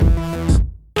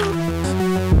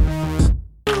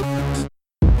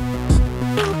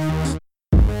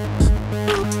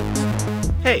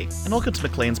welcome to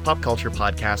Maclean's pop culture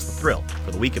podcast, The Thrill,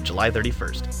 for the week of July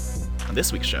 31st. On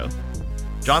this week's show,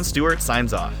 Jon Stewart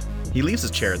signs off. He leaves his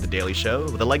chair at The Daily Show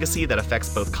with a legacy that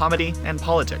affects both comedy and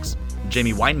politics.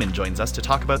 Jamie Weinman joins us to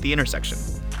talk about The Intersection.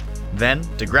 Then,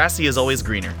 Degrassi is always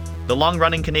greener. The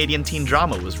long-running Canadian teen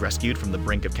drama was rescued from the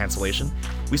brink of cancellation.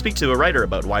 We speak to a writer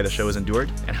about why the show has endured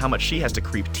and how much she has to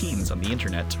creep teens on the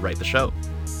internet to write the show.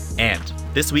 And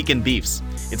this week in beefs,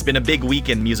 it's been a big week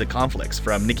in music conflicts,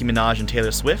 from Nicki Minaj and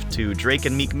Taylor Swift to Drake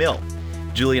and Meek Mill.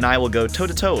 Julie and I will go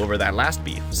toe-to-toe over that last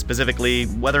beef, specifically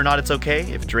whether or not it's okay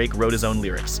if Drake wrote his own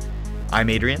lyrics. I'm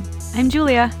Adrian. I'm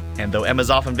Julia. And though Emma's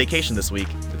off on vacation this week,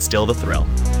 it's still The Thrill.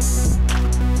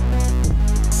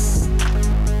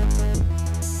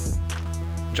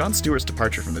 Jon Stewart's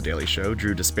departure from The Daily Show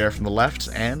drew despair from the left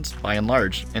and, by and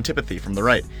large, antipathy from the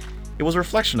right. It was a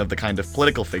reflection of the kind of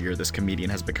political figure this comedian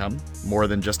has become. More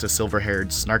than just a silver-haired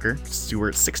snarker,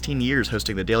 Stewart's 16 years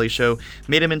hosting The Daily Show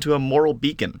made him into a moral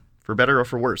beacon, for better or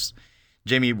for worse.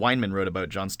 Jamie Weinman wrote about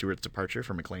Jon Stewart's departure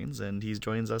from Maclean's, and he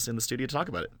joins us in the studio to talk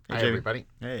about it. Hey, Hi, everybody.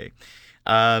 Hey.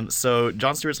 So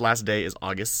Jon Stewart's last day is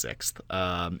August 6th,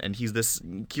 and he's this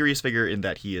curious figure in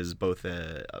that he is both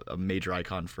a major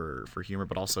icon for humor,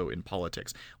 but also in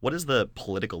politics. What is the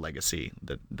political legacy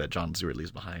that Jon Stewart leaves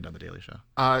behind on The Daily Show?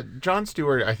 Jon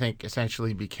Stewart, I think,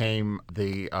 essentially became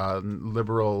the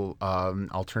liberal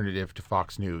alternative to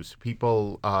Fox News.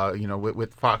 People,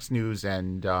 with Fox News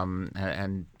and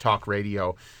talk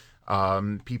radio,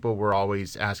 people were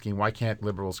always asking, why can't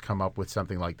liberals come up with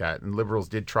something like that? And liberals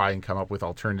did try and come up with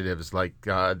alternatives like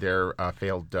their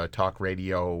failed talk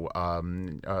radio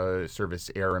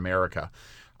service, Air America.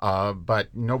 But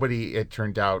nobody, it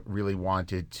turned out, really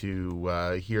wanted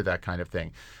to hear that kind of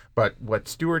thing. But what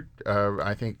Stewart,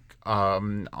 I think,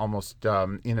 almost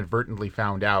inadvertently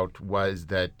found out was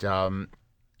that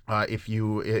if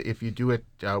you do it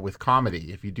with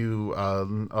comedy, if you do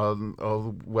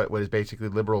what is basically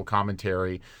liberal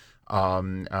commentary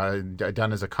done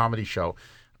as a comedy show,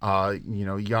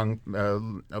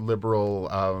 young liberal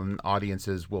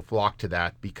audiences will flock to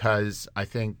that, because I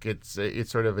think it's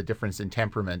sort of a difference in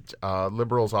temperament.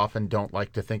 Liberals often don't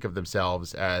like to think of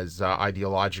themselves as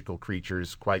ideological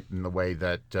creatures quite in the way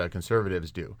that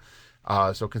conservatives do.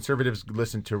 So conservatives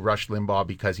listen to Rush Limbaugh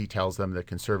because he tells them that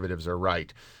conservatives are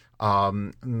right.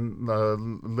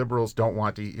 Liberals don't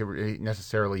want to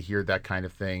necessarily hear that kind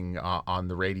of thing on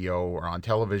the radio or on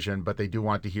television, but they do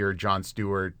want to hear Jon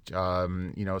Stewart,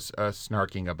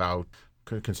 snarking about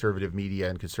conservative media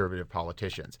and conservative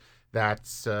politicians.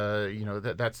 That's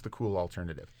that's the cool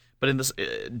alternative. But in this,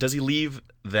 does he leave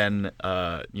then,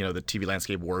 the TV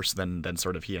landscape worse than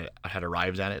sort of he had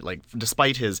arrived at it? Like,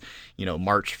 despite his,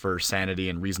 march for sanity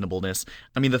and reasonableness.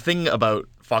 I mean, the thing about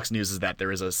Fox News is that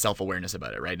there is a self-awareness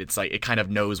about it, right? It's like it kind of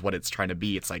knows what it's trying to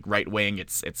be. It's like right-wing,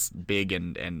 it's big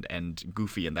and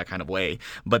goofy in that kind of way.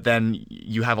 But then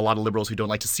you have a lot of liberals who don't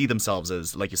like to see themselves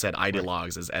as, like you said,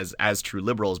 ideologues, right, as true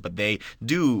liberals. But they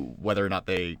do, whether or not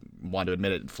they want to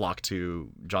admit it, flock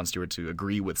to Jon Stewart to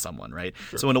agree with someone, right?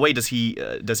 Sure. So in a way, does he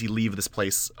leave this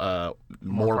place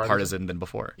more partisan than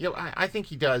before? Yeah, I think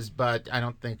he does, but I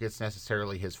don't think it's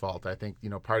necessarily his fault. I think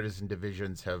partisan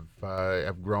divisions have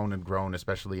grown and grown,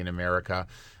 especially in America.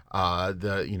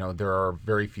 There are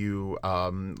very few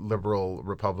liberal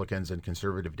Republicans and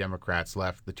conservative Democrats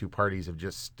left. The two parties have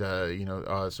just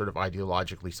sort of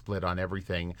ideologically split on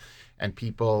everything, and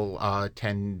people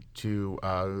tend to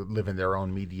live in their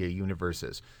own media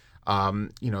universes.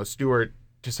 Stewart,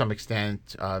 to some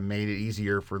extent, made it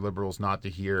easier for liberals not to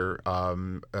hear,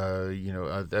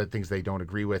 things they don't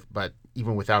agree with. But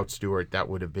even without Stewart, that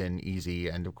would have been easy.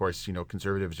 And of course,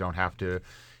 conservatives don't have to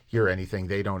hear anything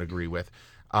they don't agree with.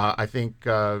 I think,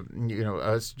 the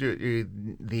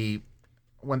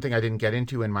one thing I didn't get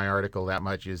into in my article that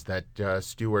much is that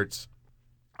Stewart's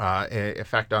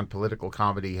effect on political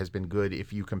comedy has been good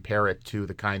if you compare it to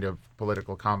the kind of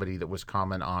political comedy that was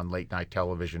common on late night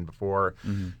television before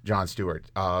Jon Stewart.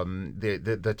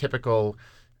 The typical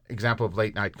example of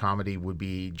late night comedy would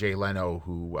be Jay Leno,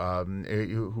 who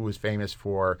was famous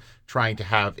for trying to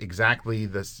have exactly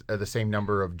the same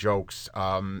number of jokes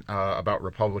about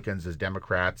Republicans as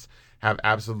Democrats, have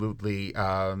absolutely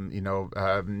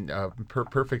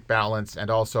perfect balance,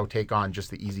 and also take on just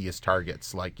the easiest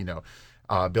targets, like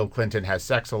Bill Clinton has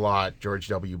sex a lot, George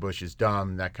W. Bush is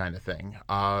dumb, that kind of thing.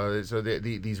 So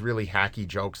these really hacky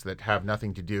jokes that have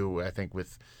nothing to do, I think,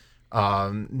 with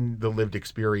the lived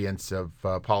experience of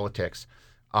politics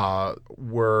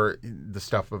were the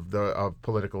stuff of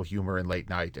political humor in late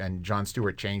night. And Jon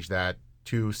Stewart changed that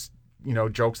to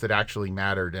jokes that actually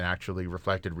mattered and actually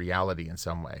reflected reality in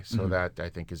some way. So that, I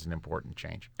think, is an important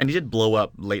change. And he did blow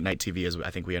up late night TV, as I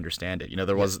think we understand it.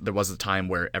 There was a time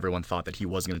where everyone thought that he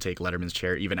was going to take Letterman's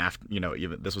chair, even after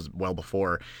even this was well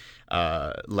before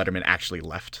Letterman actually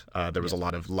left. There was a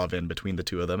lot of love in between the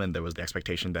two of them, and there was the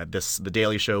expectation that the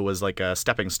Daily Show was like a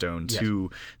stepping stone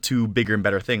to bigger and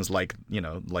better things, like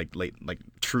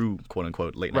true quote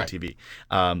unquote late night TV.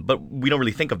 But we don't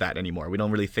really think of that anymore. We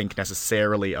don't really think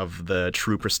necessarily of the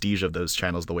true prestige of those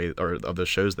channels or of those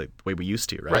shows the way we used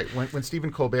to, right? Right. When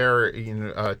Stephen Colbert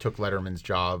took Letterman's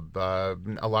job,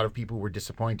 a lot of people were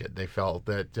disappointed. They felt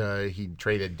that he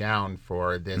traded down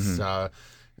for this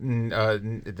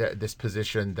this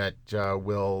position that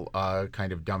will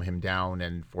kind of dumb him down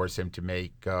and force him to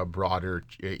make broader,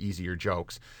 easier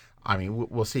jokes. I mean,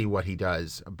 we'll see what he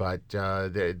does, but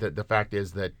the fact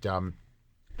is that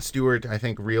Stewart, I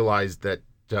think, realized that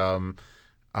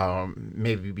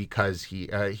maybe because he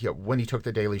when he took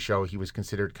the Daily Show, he was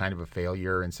considered kind of a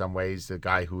failure in some ways, the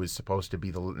guy who was supposed to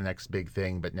be the next big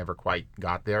thing but never quite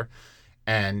got there,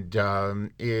 and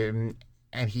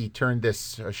he turned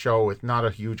this show with not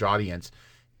a huge audience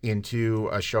into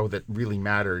a show that really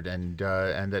mattered and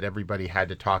that everybody had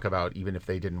to talk about, even if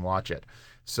they didn't watch it.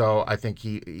 So I think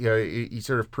he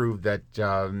sort of proved that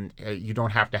you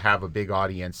don't have to have a big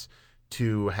audience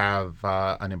to have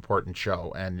an important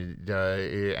show,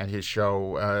 and his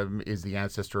show is the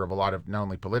ancestor of a lot of not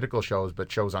only political shows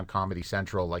but shows on Comedy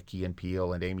Central like Key and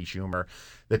Peele and Amy Schumer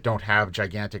that don't have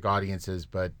gigantic audiences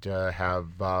but have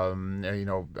a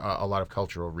lot of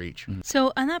cultural reach.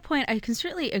 So on that point, I can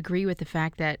certainly agree with the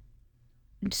fact that,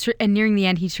 and nearing the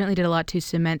end, he certainly did a lot to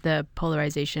cement the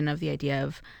polarization of the idea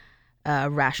of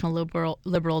rational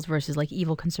liberals versus like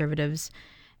evil conservatives,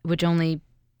 which only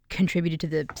contributed to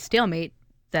the stalemate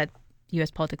that U.S.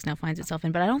 politics now finds itself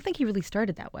in. But I don't think he really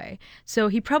started that way. So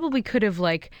he probably could have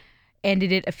like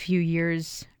ended it a few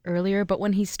years earlier. But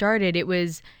when he started, it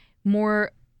was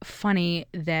more funny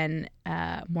than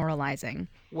moralizing.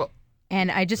 Well,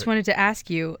 and I just wanted to ask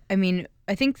you, I mean,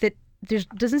 I think that there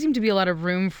doesn't seem to be a lot of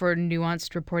room for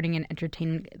nuanced reporting and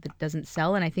entertainment that doesn't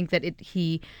sell. And I think that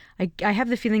I have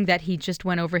the feeling that he just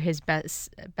went over his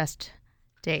best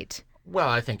date. Well,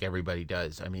 I think everybody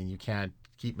does. I mean, you can't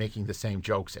keep making the same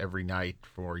jokes every night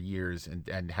for years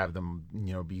and have them,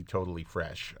 be totally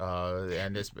fresh. But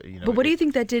what do you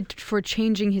think that did for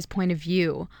changing his point of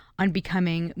view on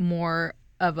becoming more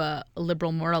of a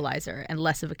liberal moralizer and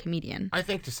less of a comedian? I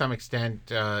think to some extent,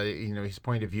 his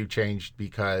point of view changed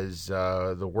because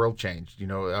the world changed,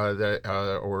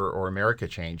 or America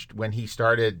changed. When he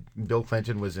started, Bill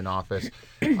Clinton was in office,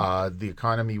 the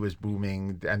economy was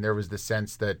booming, and there was the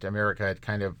sense that America had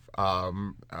kind of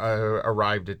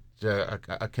arrived at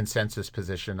a consensus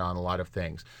position on a lot of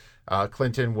things.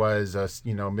 Clinton was a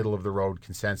middle of the road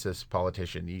consensus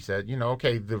politician. He said,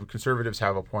 okay, the conservatives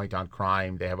have a point on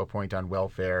crime, they have a point on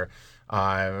welfare, they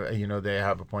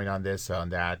have a point on this, on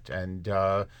that, and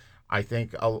I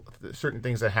think certain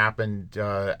things that happened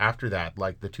after that,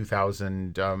 like the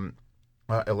 2000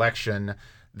 election,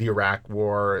 the Iraq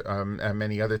War, and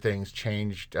many other things,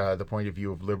 changed the point of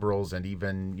view of liberals and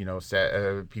even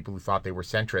people who thought they were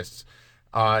centrists.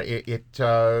 It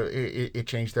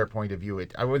changed their point of view.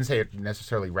 I wouldn't say it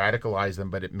necessarily radicalized them,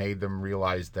 but it made them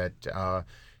realize that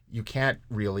you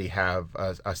really have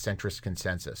a centrist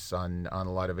consensus on a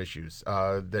lot of issues.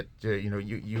 I'm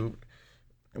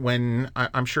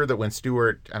sure that when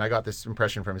Stewart, and I got this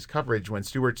impression from his coverage, when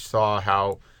Stewart saw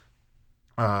how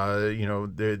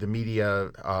the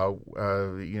media,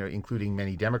 including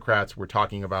many Democrats, were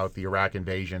talking about the Iraq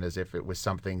invasion as if it was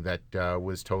something that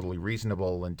was totally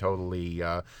reasonable and totally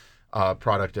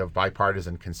product of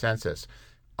bipartisan consensus.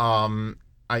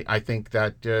 I think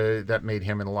that made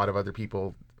him and a lot of other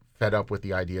people fed up with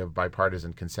the idea of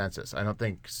bipartisan consensus. I don't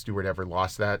think Stewart ever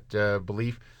lost that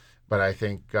belief, but I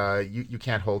think you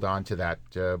can't hold on to that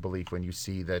belief when you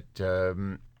see that.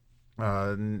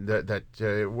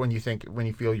 When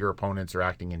you feel your opponents are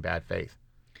acting in bad faith.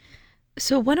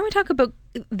 So why don't we talk about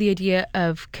the idea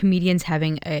of comedians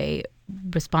having a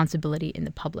responsibility in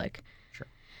the public? Sure.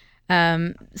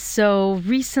 So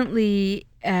recently,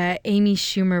 Amy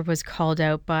Schumer was called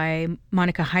out by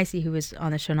Monica Heisey, who was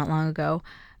on the show not long ago,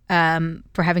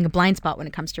 for having a blind spot when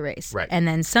it comes to race. Right. And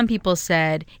then some people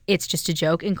said it's just a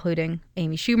joke, including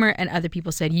Amy Schumer, and other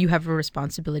people said you have a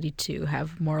responsibility to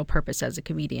have moral purpose as a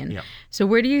comedian. Yeah. So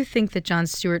where do you think that Jon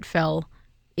Stewart fell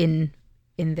in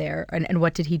there, and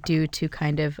what did he do to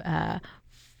kind of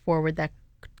forward that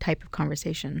type of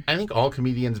conversation? I think all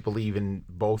comedians believe in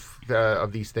both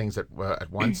of these things at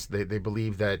once. They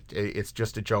believe that it's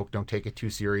just a joke, don't take it too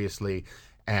seriously,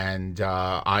 and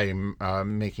I'm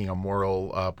making a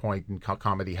moral point, and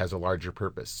comedy has a larger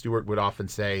purpose. Stewart would often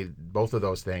say both of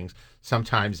those things,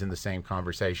 sometimes in the same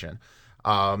conversation.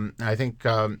 I think,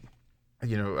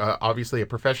 obviously a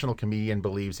professional comedian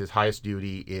believes his highest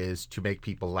duty is to make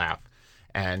people laugh.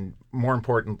 And more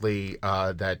importantly,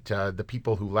 that the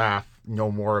people who laugh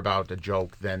know more about a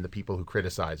joke than the people who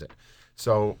criticize it.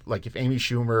 So, like, if Amy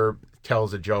Schumer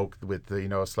tells a joke with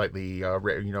a slightly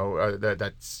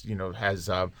that's has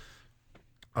a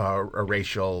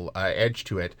racial edge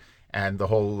to it, and the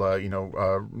whole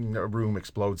room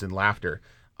explodes in laughter,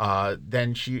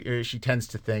 then she tends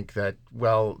to think that,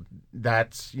 well,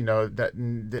 that's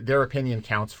that their opinion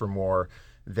counts for more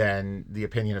than the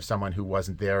opinion of someone who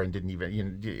wasn't there and didn't even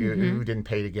who didn't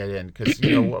pay to get in, because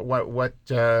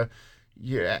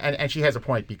and she has a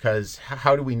point, because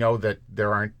how do we know that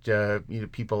there aren't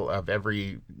people of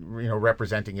every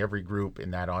representing every group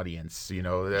in that audience?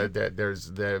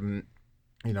 There's the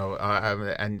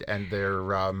and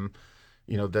they're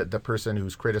the person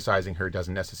who's criticizing her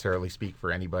doesn't necessarily speak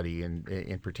for anybody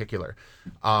in particular.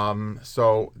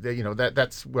 So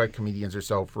that's why comedians are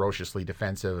so ferociously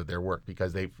defensive of their work,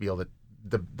 because they feel that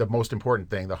the most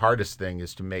important thing, the hardest thing,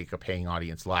 is to make a paying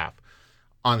audience laugh.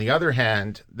 On the other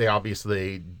hand, they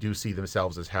obviously do see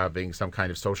themselves as having some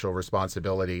kind of social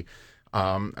responsibility,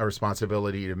 a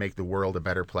responsibility to make the world a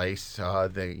better place.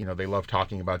 They love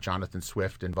talking about Jonathan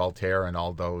Swift and Voltaire and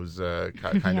all those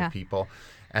kind of people.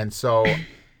 And so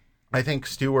I think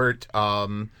Stewart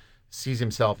sees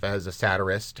himself as a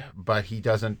satirist, but he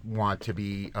doesn't want to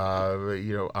be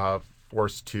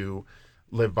forced to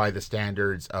live by the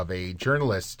standards of a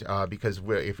journalist, because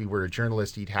if he were a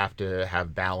journalist, he'd have to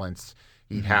have balance.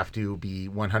 He'd have to be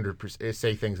 100%,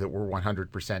 say things that were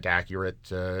 100% accurate.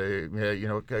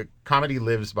 Comedy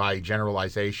lives by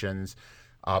generalizations,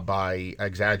 by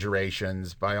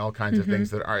exaggerations, by all kinds of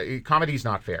things that are. Comedy's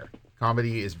not fair.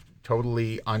 Comedy is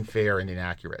totally unfair and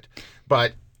inaccurate.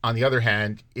 But on the other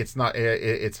hand, it's not.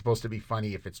 It's supposed to be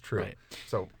funny if it's true. Right.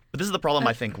 So. But this is the problem,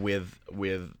 I think, with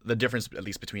the difference, at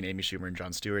least between Amy Schumer and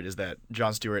Jon Stewart, is that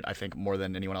Jon Stewart, I think, more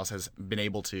than anyone else, has been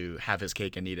able to have his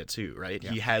cake and eat it too, right?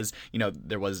 Yeah. He has,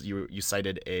 there was, you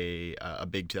cited a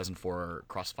big 2004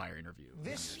 Crossfire interview.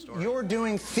 You're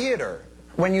doing theater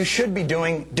when you should be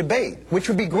doing debate, which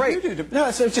would be great. No,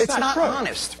 it's not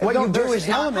honest. What you do is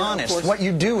not honest. What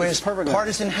you do is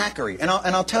partisan hackery. And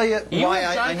I'll tell you why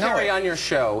I know John Kerry it. on your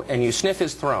show, and you sniff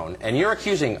his throne, and you're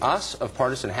accusing us of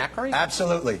partisan hackery?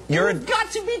 Absolutely. You've got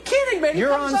to be kidding, man.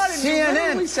 You're on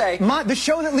CNN. The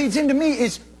show that leads into me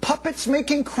is puppets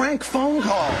making crank phone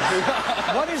calls.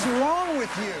 What is wrong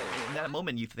with you? In that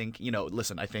moment, you think,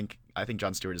 listen, I think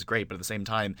Jon Stewart is great, but at the same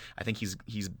time, I think he's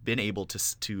been able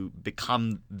to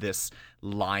become this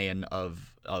lion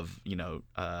of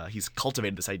he's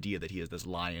cultivated this idea that he is this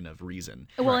lion of reason.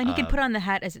 Well, and he can put on the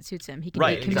hat as it suits him. He can be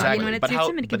a comedian when it suits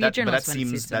him, and he can be a journalist when it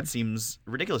suits him. That seems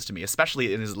ridiculous to me,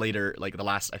 especially in his later, I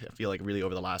feel like really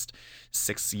over the last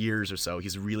 6 years or so,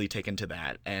 he's really taken to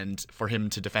that. And for him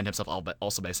to defend himself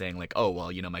also by saying like, oh,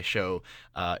 well, my show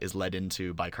is led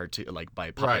into by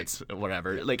by puppets, or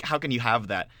whatever. Like, how can you have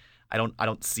that? I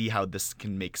don't see how this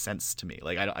can make sense to me.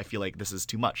 Like, I feel like this is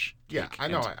too much. Yeah, I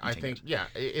know. I think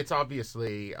it's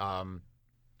obviously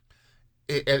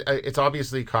it's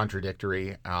obviously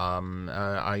contradictory.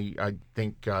 I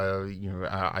think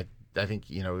I think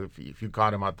if you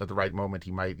caught him at the right moment,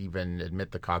 he might even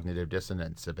admit the cognitive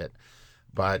dissonance a bit.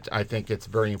 But I think it's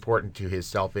very important to his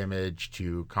self-image,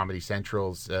 to Comedy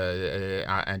Central's,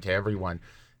 and to everyone,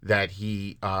 that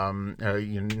he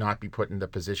not be put in the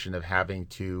position of having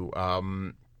to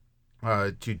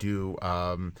do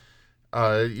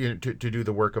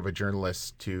the work of a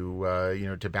journalist,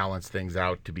 to balance things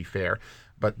out, to be fair.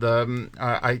 But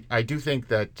I do think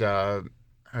that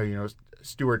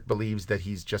Stewart believes that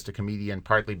he's just a comedian,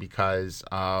 partly because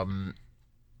that's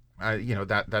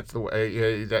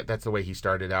the way he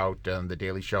started out on The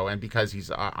Daily Show, and because he's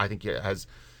I think he has,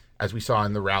 as we saw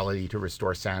in the Rally to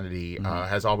Restore Sanity,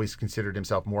 has always considered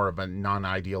himself more of a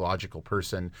non-ideological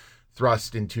person,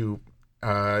 thrust into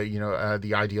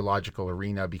the ideological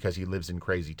arena because he lives in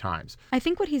crazy times. I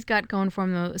think what he's got going for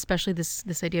him, though, especially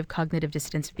this idea of cognitive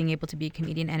dissonance, being able to be a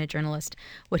comedian and a journalist,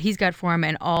 what he's got for him,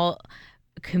 and all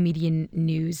comedian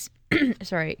news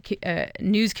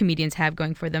news comedians have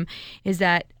going for them, is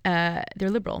that they're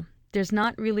liberal. There's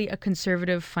not really a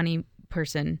conservative, funny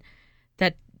person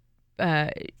that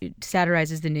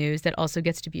satirizes the news that also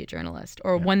gets to be a journalist,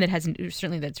 or one that hasn't,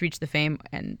 certainly that's reached the fame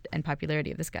and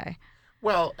popularity of this guy.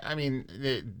 Well, I mean,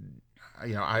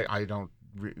 I don't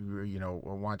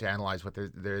want to analyze what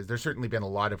there's certainly been a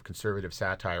lot of conservative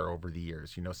satire over the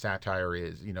years. Satire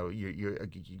is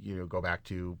you go back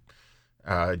to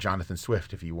Jonathan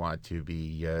Swift if you want to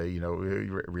be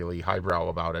really highbrow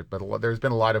about it. But there's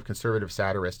been a lot of conservative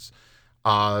satirists.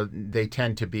 They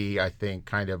tend to be, I think,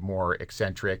 kind of more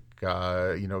eccentric,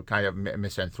 kind of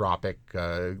misanthropic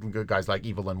guys like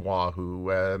Yves Lenoir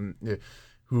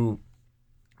who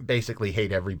basically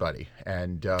hate everybody.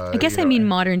 And I guess I mean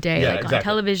modern day, like exactly. on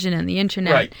television and the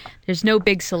internet. Right. There's no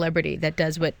big celebrity that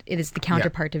does what it is the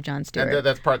counterpart of Jon Stewart. And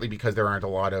that's partly because there aren't a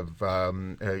lot of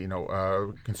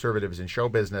conservatives in show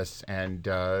business, and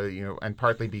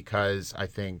partly because I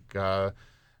think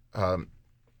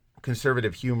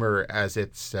conservative humor, as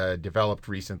it's developed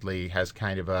recently, has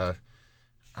kind of a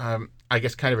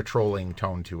trolling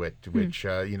tone to it, which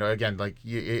again, like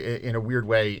in a weird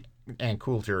way, Ann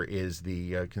Coulter is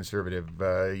the conservative,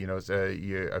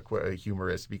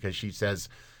 humorist, because she says,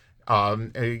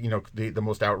 the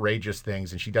most outrageous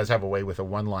things, and she does have a way with a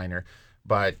one-liner,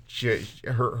 but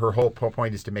her whole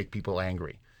point is to make people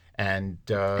angry, and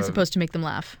as opposed to make them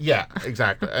laugh. Yeah,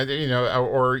 exactly.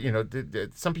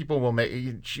 Some people will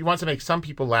make. She wants to make some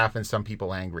people laugh and some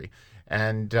people angry,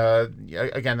 and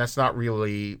again, that's not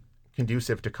really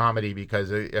conducive to comedy, because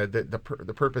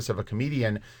the purpose of a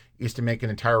comedian is to make an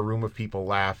entire room of people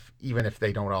laugh, even if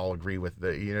they don't all agree with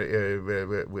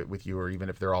with you, or even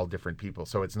if they're all different people.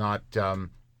 So it's not,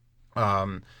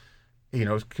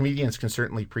 comedians can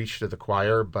certainly preach to the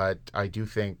choir, but I do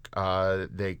think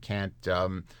they can't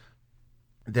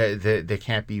they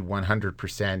can't be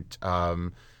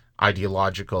 100%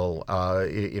 ideological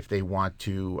if they want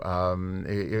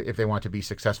to be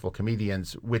successful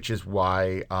comedians, which is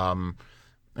why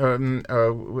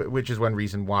which is one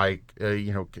reason why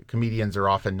comedians are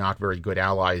often not very good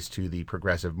allies to the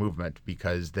progressive movement,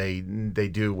 because they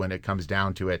do, when it comes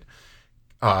down to it,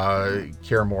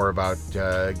 care more about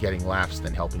getting laughs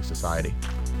than helping society.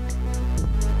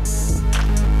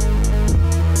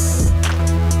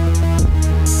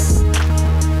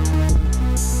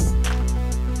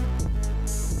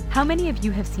 How many of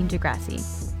you have seen Degrassi?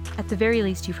 At the very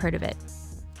least, you've heard of it.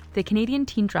 The Canadian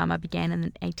teen drama began in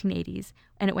the 1980s,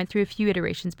 and it went through a few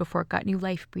iterations before it got new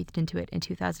life breathed into it in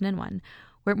 2001,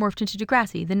 where it morphed into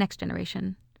Degrassi, The Next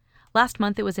Generation. Last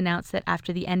month, it was announced that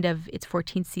after the end of its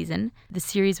 14th season, the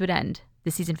series would end.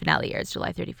 The season finale airs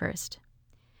July 31st.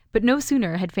 But no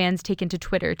sooner had fans taken to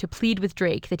Twitter to plead with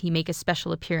Drake that he make a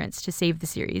special appearance to save the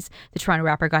series — the Toronto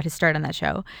rapper got his start on that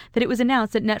show — that it was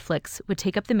announced that Netflix would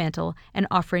take up the mantle and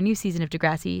offer a new season of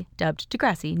Degrassi, dubbed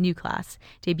Degrassi New Class,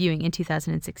 debuting in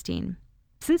 2016.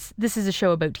 Since this is a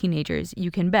show about teenagers,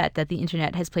 you can bet that the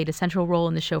internet has played a central role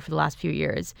in the show for the last few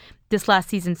years. This last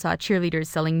season saw cheerleaders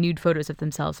selling nude photos of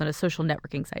themselves on a social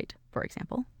networking site, for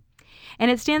example.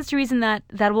 And it stands to reason that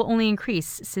that will only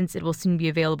increase, since it will soon be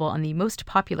available on the most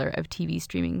popular of TV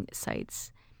streaming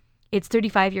sites. Its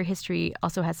 35-year history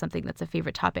also has something that's a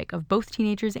favorite topic of both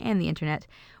teenagers and the internet,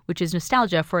 which is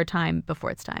nostalgia for a time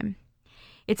before its time.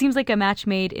 It seems like a match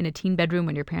made in a teen bedroom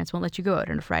when your parents won't let you go out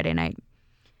on a Friday night.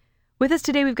 With us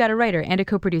today, we've got a writer and a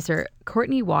co-producer,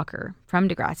 Courtney Walker, from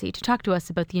Degrassi, to talk to us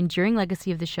about the enduring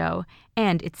legacy of the show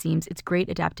and, it seems, its great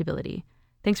adaptability.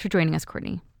 Thanks for joining us,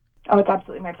 Courtney. Oh, it's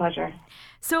absolutely my pleasure.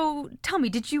 So tell me,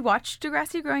 did you watch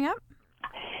Degrassi growing up?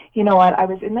 You know what? I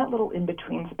was in that little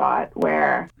in-between spot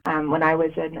where when I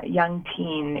was a young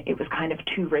teen, it was kind of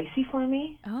too racy for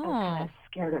me. Oh. I was kind of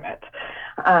scared of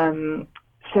it.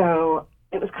 So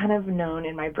it was kind of known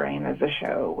in my brain as a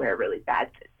show where really bad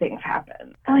things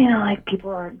happen. Oh, like people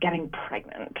are getting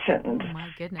pregnant and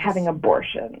having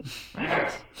abortions.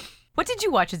 What did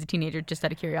you watch as a teenager, just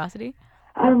out of curiosity?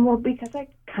 Well, because I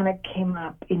kind of came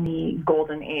up in the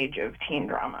golden age of teen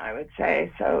drama, I would say.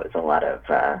 So it was a lot of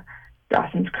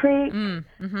Dawson's Creek. And,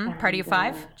 Party of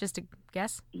Five, just to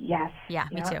guess? Yes. Yeah,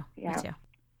 me too. Yeah. Me too.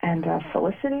 And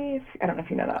Felicity, I don't know if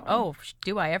you know that one. Oh,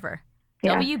 do I ever?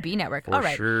 Yeah. WB Network. For all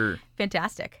right. sure.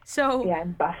 Fantastic. So yeah,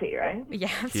 and Buffy, right? Yeah,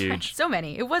 that's Huge. right. So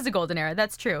many. It was a golden era.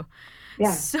 That's true.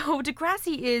 Yeah. So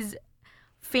Degrassi is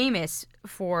famous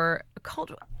for a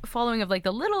cult following of like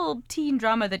the little teen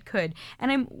drama that could.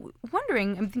 And I'm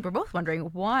wondering, I think we're both wondering,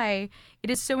 why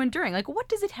it is so enduring. Like, what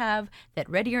does it have that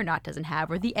Ready or Not doesn't have,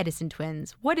 or the Edison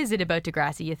twins? What is it about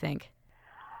Degrassi, you think?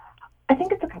 I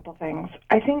think it's a couple things.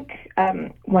 I think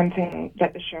one thing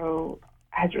that the show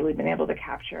has really been able to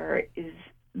capture is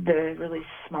the really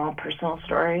small personal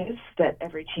stories that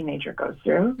every teenager goes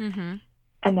through. Mm-hmm.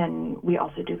 And then we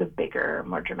also do the bigger,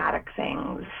 more dramatic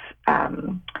things,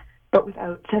 but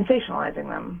without sensationalizing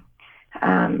them.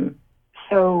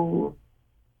 So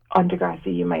on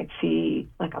Degrassi, you might see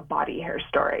like a body hair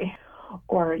story,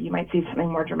 Or you might see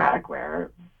something more dramatic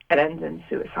where it ends in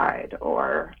suicide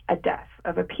or a death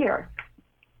of a peer.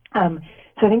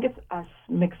 So I think it's us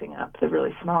mixing up the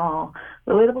really small,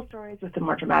 relatable stories with the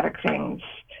more dramatic things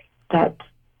that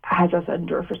has us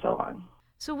endure for so long.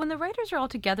 So when the writers are all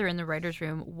together in the writer's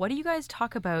room, what do you guys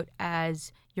talk about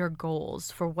as your goals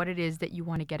for what it is that you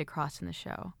want to get across in the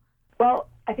show? Well,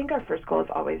 I think our first goal is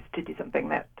always to do something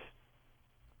that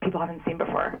people haven't seen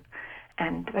before.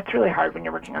 And that's really hard when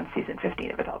you're working on season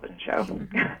 15 of a television show.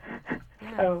 Mm-hmm. Yeah.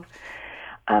 So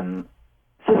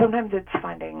sometimes it's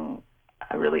finding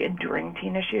a really enduring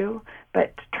teen issue,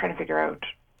 but trying to figure out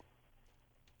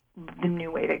the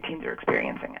new way that teens are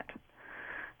experiencing it.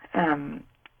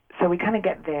 So we kind of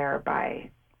get there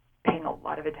by paying a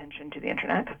lot of attention to the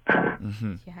internet.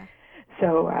 Mm-hmm. Yeah.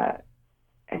 So,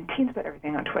 and teens put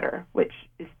everything on Twitter, which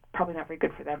is probably not very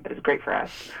good for them, but is great for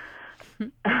us.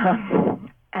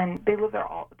 And they live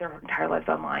their entire lives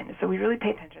online. So we really pay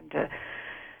attention to,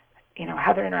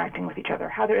 how they're interacting with each other,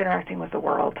 how they're interacting with the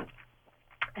world,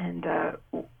 and,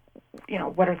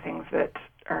 what are things that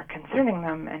are concerning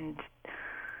them, and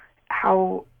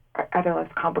how are their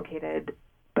lives complicated,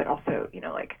 but also,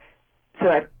 so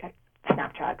at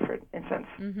Snapchat, for instance.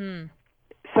 Mm-hmm.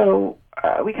 So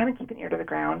we kind of keep an ear to the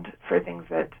ground for things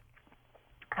that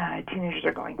teenagers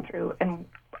are going through. And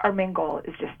our main goal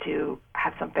is just to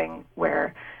have something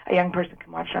where a young person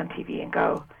can watch it on TV and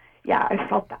go, yeah, I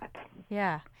felt that.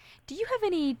 Yeah. Do you have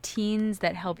any teens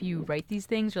that help you write these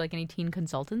things, or like any teen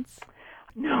consultants?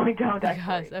 No, we don't,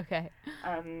 actually. Because, okay.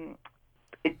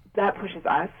 That pushes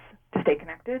us to stay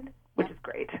connected, which is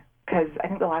great. Because I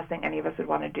think the last thing any of us would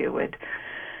want to do would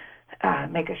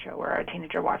make a show where a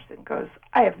teenager watches it and goes,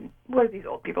 what are these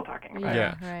old people talking about?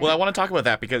 Yeah. Right. Well, I want to talk about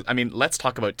that because, let's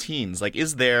talk about teens. Like,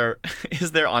 is there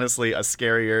honestly a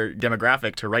scarier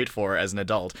demographic to write for as an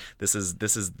adult? This is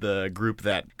the group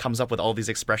that comes up with all these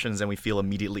expressions and we feel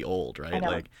immediately old, right? I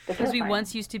know. Like, Because we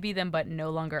once used to be them, but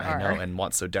no longer I are. know, and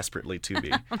want so desperately to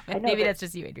be. Maybe that's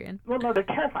just you, Adrian. Well, no, they're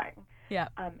terrifying. Yeah.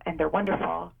 And they're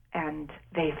wonderful, and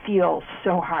they feel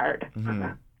so hard.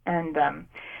 Mm-hmm. And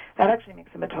that actually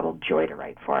makes them a total joy to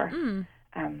write for.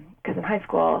 Because in high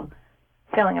school,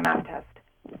 failing a math test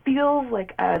feels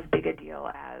like as big a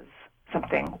deal as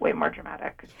something way more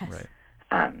dramatic. Yes.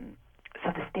 Right.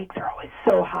 So the stakes are always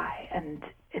so high, and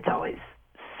it's always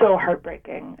so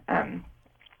heartbreaking.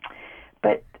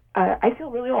 But I feel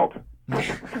really old.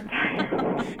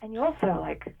 And you also,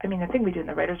 the thing we do in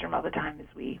the writer's room all the time is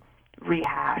we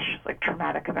rehash,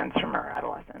 traumatic events from our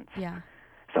adolescence. Yeah.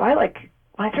 So when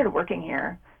I started working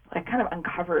here, I kind of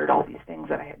uncovered all these things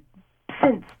that I had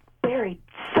since buried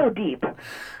so deep.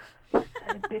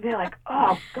 And they're like,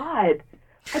 oh, God,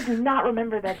 I do not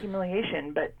remember that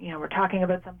humiliation. But, we're talking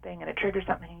about something and it triggers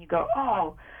something and you go,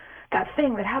 oh, that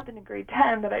thing that happened in grade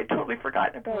 10 that I'd totally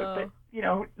forgotten about, but,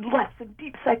 left some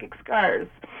deep psychic scars.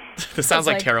 This sounds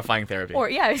like terrifying therapy. Or,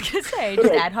 yeah, I was going to say,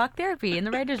 just ad hoc therapy in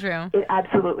the writer's room. It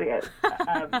absolutely is.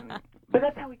 But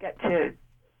that's how we get to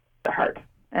the heart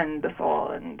and the soul.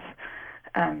 And,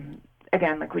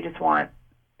 again, we just want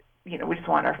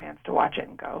our fans to watch it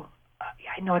and go,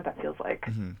 yeah, I know what that feels like.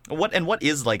 Mm-hmm. What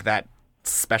is that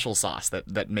special sauce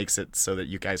that makes it so that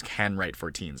you guys can write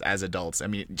for teens as adults?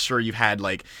 Sure, you've had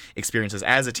experiences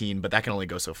as a teen, but that can only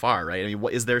go so far, right?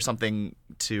 Is there something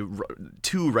to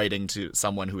writing to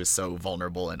someone who is so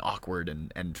vulnerable and awkward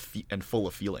and full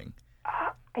of feeling?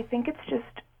 I think it's just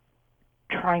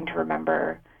trying to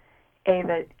remember,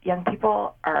 that young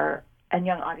people and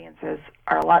young audiences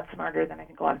are a lot smarter than I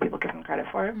think a lot of people give them credit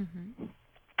for. Mm-hmm.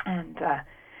 And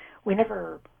we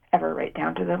never ever write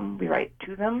down to them. We write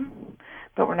to them,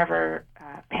 but we're never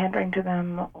pandering to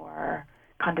them or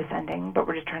condescending, but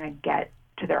we're just trying to get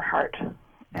to their heart.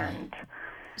 And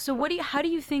so how do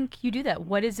you think you do that?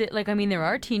 What is it like? There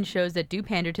are teen shows that do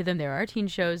pander to them. There are teen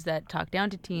shows that talk down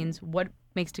to teens. What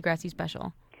makes Degrassi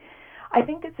special? I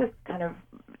think it's just kind of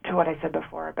to what I said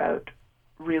before about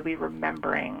really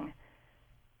remembering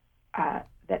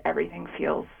that everything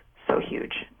feels so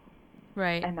huge.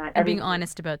 Right. And being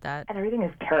honest about that. And everything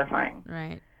is terrifying.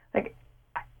 Right.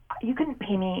 You couldn't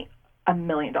pay me $1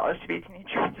 million to be a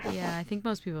teenager. Yeah, I think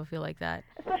most people feel like that.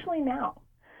 Especially now.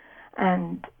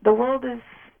 And the world is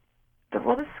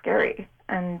scary.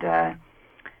 And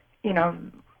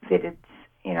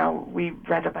we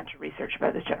read a bunch of research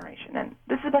about this generation, and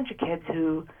this is a bunch of kids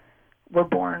who were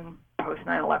born post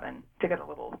 9/11, to get a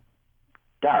little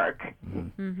dark.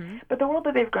 Mm-hmm. But the world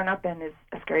that they've grown up in is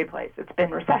a scary place. It's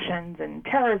been recessions and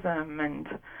terrorism, and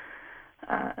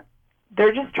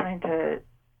they're just trying to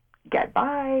get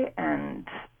by and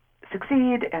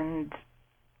succeed. And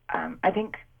I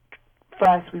think for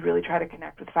us, we really try to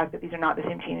connect with the fact that these are not the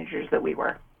same teenagers that we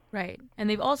were. Right. And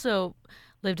they've also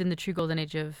lived in the true golden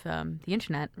age of the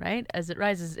internet, right? As it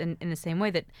rises in the same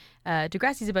way that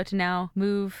Degrassi is about to now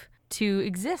move to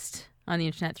exist on the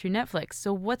internet through Netflix.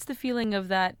 So what's the feeling of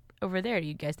that over there? Do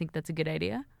you guys think that's a good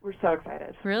idea? We're so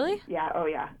excited. Really? Yeah. Oh,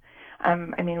 yeah. I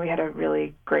mean, we had a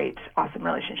really great, awesome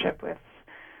relationship with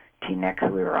Teen Nick, who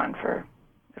we were on for,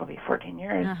 it'll be 14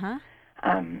 years. Uh-huh.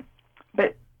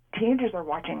 But teenagers are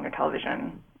watching their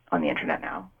television on the internet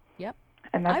now. Yep.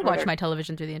 And that's I watch my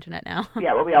television through the internet now.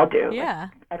 Yeah, well, we all do. Yeah.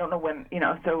 Like, I don't know when,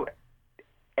 so,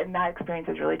 and that experience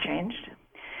has really changed.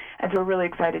 And so we're really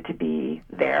excited to be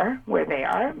there where they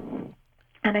are.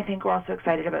 And I think we're also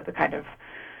excited about the kind of,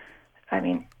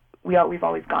 we've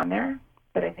always gone there,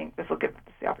 but I think this will give us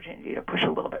the opportunity to push a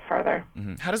little bit further.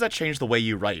 Mm-hmm. How does that change the way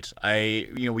you write?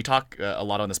 We talk a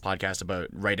lot on this podcast about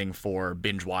writing for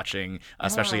binge watching,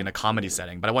 especially in a comedy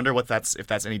setting. But I wonder if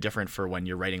that's any different for when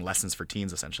you're writing lessons for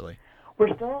teens, essentially.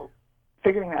 We're still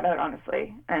figuring that out,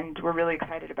 honestly, and we're really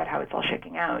excited about how it's all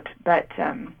shaking out. But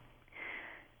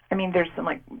there's some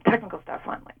technical stuff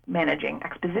on managing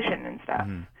exposition and stuff,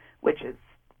 which is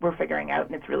we're figuring out,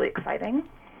 and it's really exciting.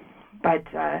 But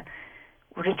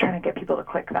we're just trying to get people to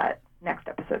click that next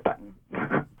episode button.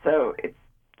 So it's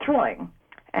thrilling,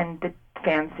 and the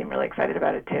fans seem really excited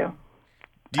about it too.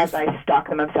 As I stalk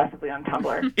them obsessively on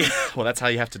Tumblr. Well, that's how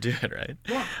you have to do it, right?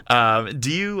 Yeah.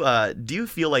 Do you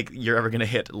feel like you're ever going to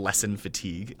hit lesson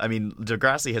fatigue? I mean,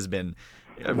 Degrassi has been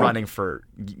running for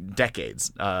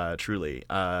decades, truly.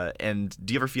 And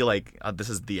do you ever feel like this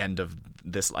is the end of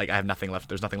this? Like, I have nothing left.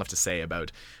 There's nothing left to say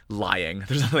about lying.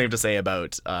 There's nothing left to say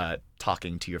about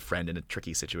talking to your friend in a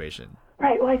tricky situation.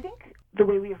 Right. Well, I think the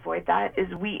way we avoid that is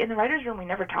in the writer's room, we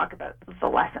never talk about the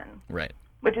lesson. Right.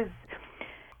 Which is,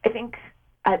 I think,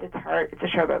 at its heart, it's a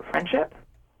show about friendship.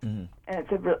 Mm-hmm. And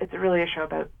it's really a show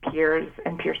about peers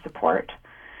and peer support.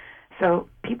 So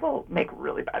people make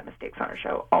really bad mistakes on our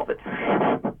show all the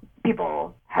time.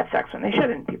 People have sex when they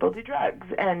shouldn't. People do drugs.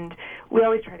 And we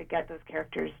always try to get those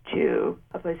characters to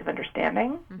a place of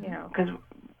understanding, because,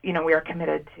 we are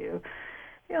committed to,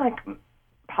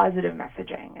 positive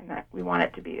messaging, and that we want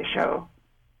it to be a show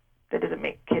that doesn't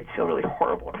make kids feel really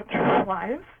horrible about their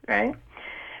lives, right?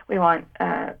 We want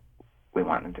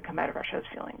them to come out of our shows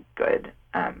feeling good.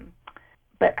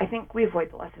 But I think we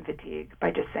avoid the lesson fatigue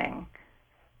by just saying,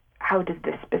 how does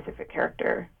this specific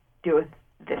character deal with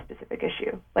this specific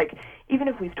issue? Like, even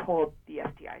if we've told the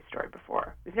STI story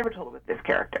before, we've never told it with this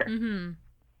character. Mm-hmm.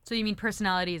 So you mean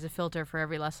personality is a filter for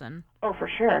every lesson? Oh, for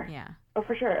sure. Yeah. Oh,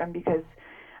 for sure. And because,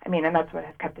 and that's what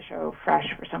has kept the show fresh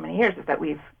for so many years, is that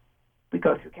we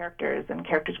go through characters, and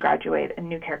characters graduate, and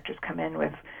new characters come in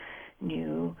with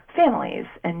new families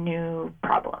and new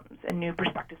problems and new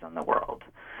perspectives on the world.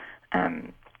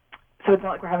 So it's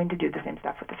not like we're having to do the same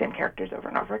stuff with the same characters over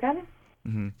and over again.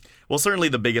 Mm-hmm. Well, certainly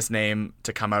the biggest name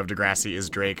to come out of Degrassi is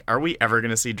Drake. Are we ever going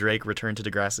to see Drake return to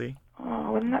Degrassi?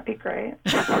 Oh, wouldn't that be great?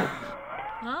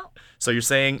 Well, so you're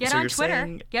saying... Get on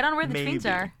Twitter. Get on where the tweets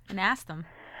are and ask them.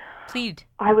 Plead.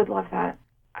 I would love that.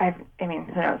 Who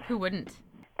knows? Who wouldn't?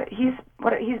 But he's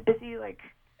busy,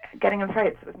 getting in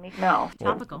fights with Meek Mill.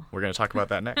 Well, topical. We're going to talk about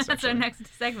that next. That's our next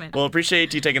segment. Well,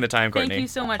 appreciate you taking the time, Courtney. Thank you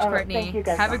so much, Courtney. Thank you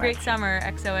guys Have so a great much. summer,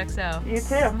 XOXO. You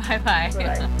too. Bye-bye.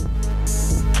 Bye.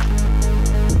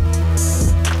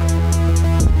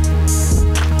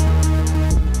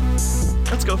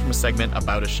 Let's go from a segment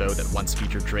about a show that once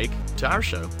featured Drake to our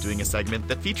show doing a segment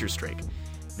that features Drake.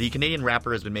 The Canadian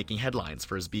rapper has been making headlines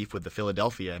for his beef with the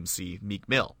Philadelphia MC Meek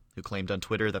Mill, who claimed on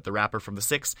Twitter that the rapper from The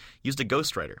Six used a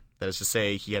ghostwriter, that is to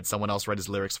say, he had someone else write his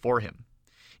lyrics for him.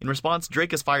 In response,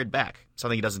 Drake has fired back,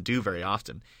 something he doesn't do very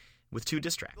often, with 2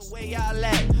 diss tracks.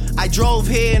 I drove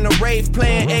here in a rave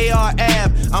playing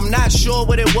AR-AB. I'm not sure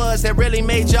what it was that really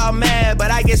made y'all mad,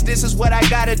 but I guess this is what I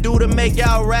gotta do to make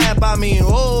y'all rap.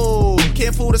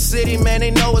 Can't fool the city, man,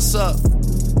 they know what's up.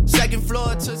 Second floor,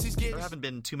 Tootsie's getting... There haven't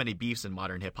been too many beefs in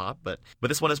modern hip-hop, but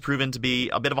this one has proven to be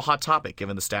a bit of a hot topic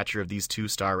given the stature of these 2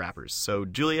 star rappers. So,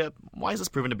 Julia, why is this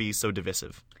proven to be so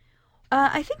divisive?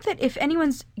 I think that if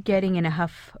anyone's getting in a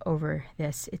huff over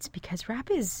this, it's because rap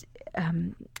is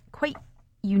quite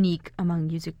unique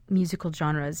among musical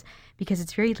genres, because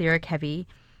it's very lyric heavy,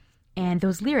 and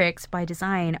those lyrics by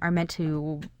design are meant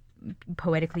to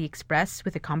poetically express,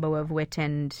 with a combo of wit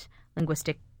and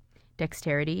linguistic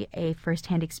dexterity, a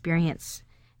first-hand experience.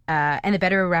 And the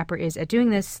better a rapper is at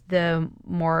doing this, the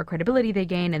more credibility they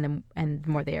gain, and the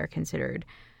more they are considered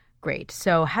great.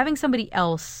 So having somebody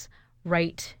else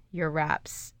write your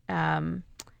raps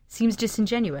seems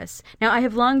disingenuous. Now, I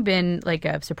have long been like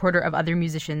a supporter of other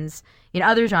musicians in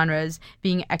other genres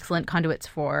being excellent conduits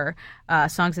for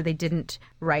songs that they didn't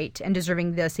write and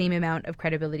deserving the same amount of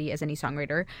credibility as any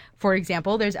songwriter. For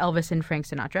example, there's Elvis and Frank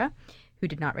Sinatra, who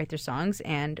did not write their songs,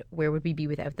 and where would we be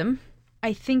without them?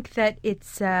 I think that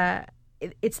it's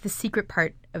the secret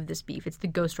part of this beef. It's the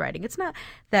ghostwriting. It's not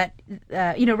that,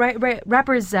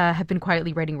 rappers have been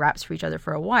quietly writing raps for each other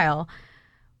for a while.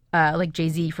 Like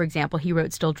Jay-Z, for example, he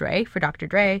wrote Still Dre for Dr.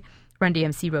 Dre. Run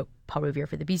DMC wrote Paul Revere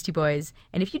for the Beastie Boys.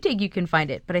 And if you dig, you can find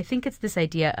it. But I think it's this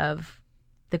idea of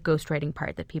the ghostwriting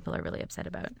part that people are really upset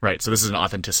about. Right. So this is an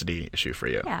authenticity issue for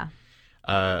you. Yeah.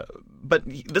 But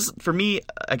this, for me,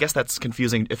 I guess that's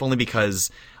confusing, if only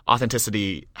because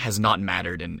authenticity has not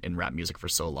mattered in rap music for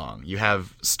so long. You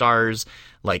have stars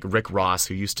like Rick Ross,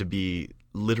 who used to be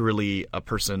literally a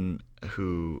person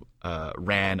who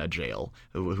ran a jail,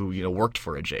 who worked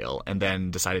for a jail, and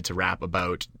then decided to rap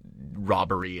about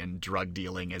robbery and drug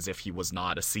dealing as if he was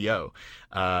not a CO.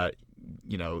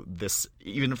 This,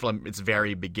 even from its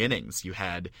very beginnings, you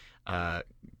had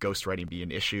ghostwriting be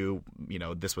an issue.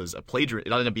 This was a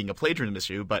plagiarism. It ended up being a plagiarism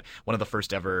issue, but one of the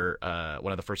first ever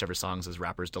songs is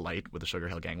 "Rapper's Delight" with the Sugar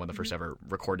Hill Gang, one of the first ever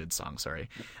recorded songs.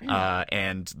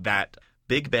 And that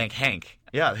Big Bank Hank,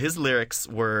 his lyrics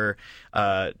were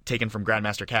taken from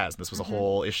Grandmaster Caz. This was a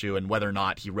whole issue, and whether or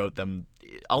not he wrote them.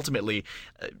 Ultimately,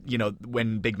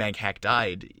 when Big Bank Hank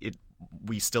died,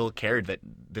 we still cared that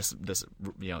this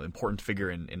important figure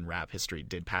in rap history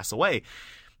did pass away.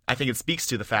 I think it speaks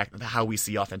to the fact of how we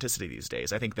see authenticity these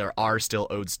days. I think there are still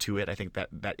odes to it. I think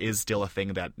that is still a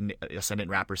thing that ascendant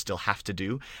rappers still have to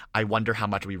do. I wonder how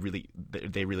much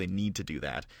they really need to do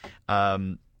that.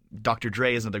 Dr.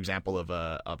 Dre is another example of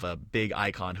a big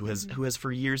icon who has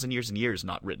for years and years and years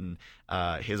not written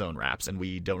his own raps, and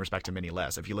we don't respect him any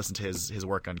less. If you listen to his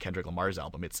work on Kendrick Lamar's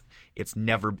album, it's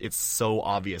so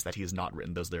obvious that he has not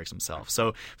written those lyrics himself.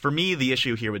 So for me, the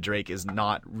issue here with Drake is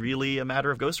not really a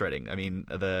matter of ghostwriting. I mean,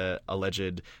 the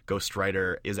alleged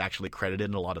ghostwriter is actually credited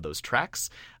in a lot of those tracks.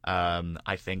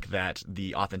 I think that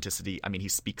the authenticity, he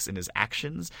speaks in his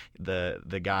actions.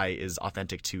 The guy is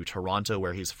authentic to Toronto,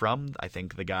 where he's from. I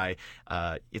think the guy,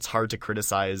 it's hard to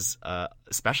criticize,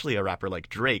 especially a rapper like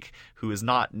Drake, who has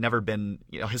never been,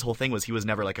 his whole thing was he was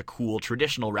never like a cool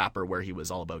traditional rapper where he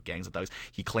was all about gangs and thugs.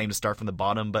 He claimed to start from the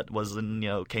bottom, but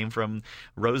came from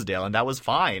Rosedale, and that was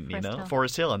fine,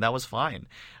 Forest Hill, and that was fine.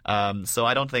 So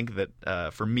I don't think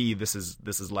that, for me, this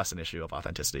is less an issue of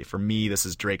authenticity. For me, this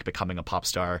is Drake becoming a pop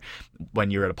star.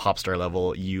 When you're at a pop star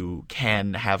level, you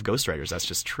can have ghostwriters. That's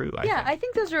just true. I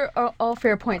think those are all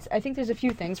fair points. I think there's a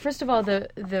few things. First of all,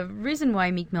 the reason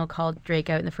why Meek Mill called Drake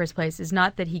out in the first place is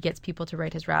not that he gets people to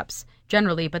write his raps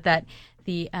generally, but that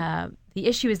the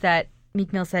issue is that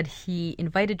Meek Mill said he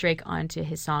invited Drake onto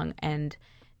his song and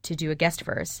to do a guest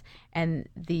verse, and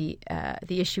the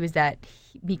issue is that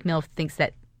Meek Mill thinks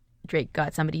that Drake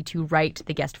got somebody to write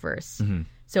the guest verse. Mm-hmm.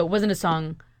 So it wasn't a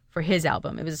song for his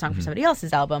album. It was a song for somebody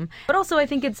else's album. But also I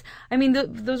think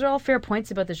those are all fair points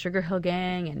about the Sugar Hill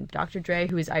Gang and Dr. Dre,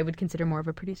 who is, I would consider more of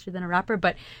a producer than a rapper,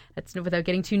 but that's without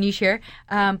getting too niche here.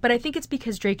 But I think it's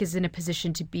because Drake is in a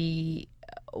position to be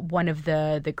one of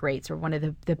the greats or one of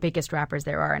the biggest rappers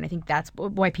there are. And I think that's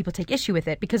why people take issue with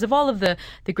it, because of all of the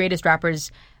greatest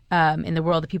rappers in the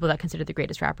world, the people that consider the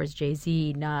greatest rappers,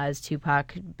 Jay-Z, Nas,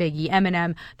 Tupac, Biggie,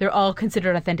 Eminem, they're all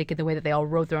considered authentic in the way that they all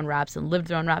wrote their own raps and lived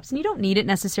their own raps. And you don't need it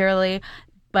necessarily,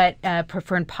 but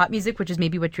prefer in pop music, which is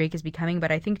maybe what Drake is becoming.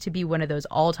 But I think to be one of those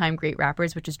all-time great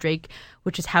rappers, which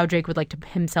is how Drake would like to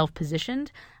himself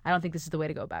positioned, I don't think this is the way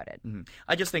to go about it. Mm-hmm.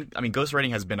 I just think,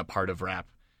 ghostwriting has been a part of rap,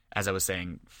 as I was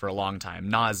saying, for a long time.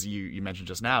 Nas, you mentioned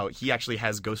just now, he actually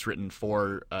has ghostwritten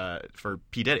for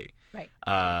P. Diddy. Right.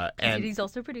 And he's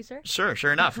also a producer.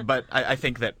 Sure enough. But I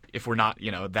think that if we're not,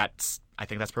 I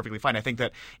think that's perfectly fine. I think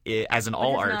that as an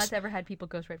all art, Nas ever had people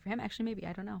ghostwrite for him? Actually, maybe,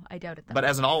 I don't know. I doubt it though. But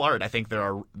as an all art, I think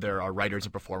there are writers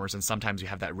and performers, and sometimes you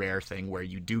have that rare thing where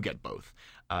you do get both.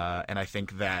 And I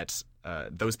think that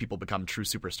those people become true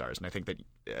superstars. And I think that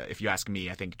if you ask me,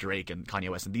 I think Drake and Kanye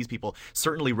West and these people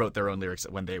certainly wrote their own lyrics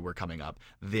when they were coming up.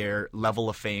 Their level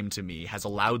of fame, to me, has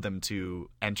allowed them to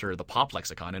enter the pop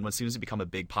lexicon. And as soon as you become a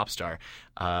big pop star,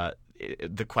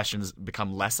 the questions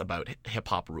become less about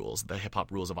hip-hop rules, the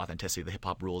hip-hop rules of authenticity, the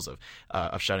hip-hop rules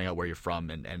of shouting out where you're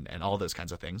from and all those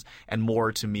kinds of things, and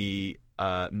more, to me,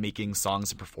 making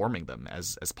songs and performing them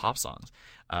as pop songs.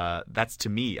 That's, to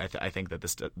me, I think that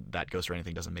that ghostwriting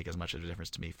thing doesn't make as much of a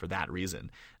difference to me for that reason,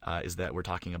 is that we're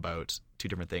talking about two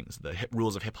different things, the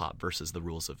rules of hip-hop versus the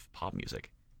rules of pop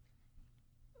music.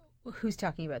 Who's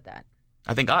talking about that?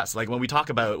 I think us, like when we're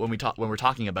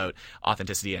talking about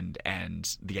authenticity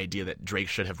and the idea that Drake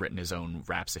should have written his own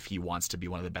raps if he wants to be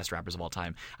one of the best rappers of all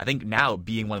time. I think now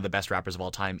being one of the best rappers of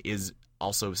all time is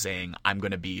also saying I'm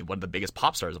going to be one of the biggest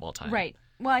pop stars of all time. Right.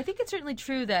 Well, I think it's certainly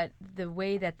true that the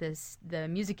way that the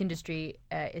music industry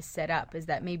is set up is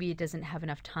that maybe it doesn't have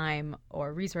enough time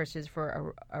or resources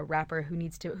for a rapper who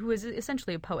is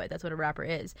essentially a poet. That's what a rapper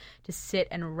is, to sit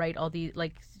and write all these,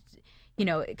 like, you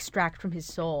know, extract from his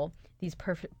soul these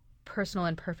perfect, personal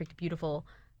and perfect, beautiful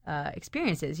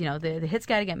experiences. You know, the hits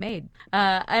got to get made.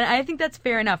 And I think that's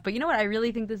fair enough. But you know what I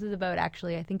really think this is about,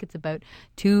 actually? I think it's about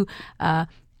two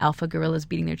alpha gorillas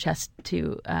beating their chest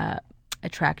to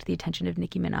attract the attention of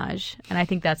Nicki Minaj. And I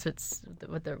think that's what's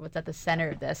at the center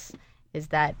of this, is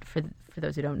that for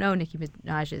those who don't know, Nicki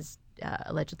Minaj is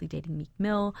allegedly dating Meek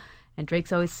Mill, and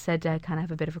Drake's always said to kind of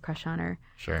have a bit of a crush on her.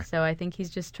 Sure. So I think he's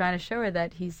just trying to show her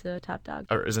that he's the top dog.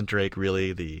 Or isn't Drake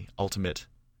really the ultimate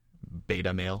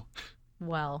beta male?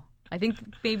 Well, I think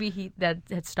maybe that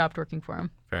had stopped working for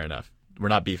him. Fair enough. We're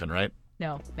not beefing, right?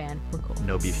 No, man, we're cool.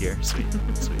 No beef here. Sweet.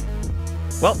 Sweet.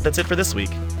 Well, that's it for this week.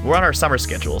 We're on our summer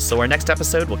schedule, so our next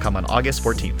episode will come on August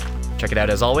 14th. Check it out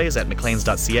as always at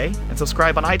mcleans.ca and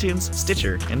subscribe on iTunes,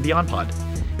 Stitcher, and BeyondPod.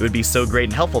 It would be so great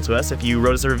and helpful to us if you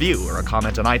wrote us a review or a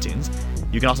comment on iTunes.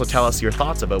 You can also tell us your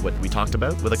thoughts about what we talked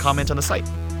about with a comment on the site.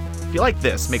 If you like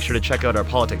this, make sure to check out our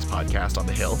politics podcast on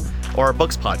The Hill or our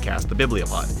books podcast, The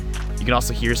Bibliopod. You can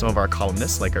also hear some of our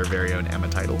columnists, like our very own Emma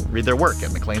Title, read their work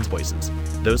at Maclean's Voices.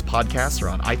 Those podcasts are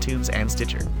on iTunes and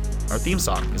Stitcher. Our theme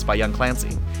song is by Young Clancy.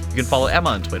 You can follow Emma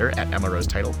on Twitter at Emma Rose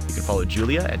Title. You can follow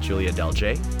Julia at Julia Del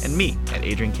J, and me at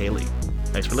Adrian K. Lee.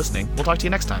 Thanks for listening. We'll talk to you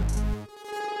next time.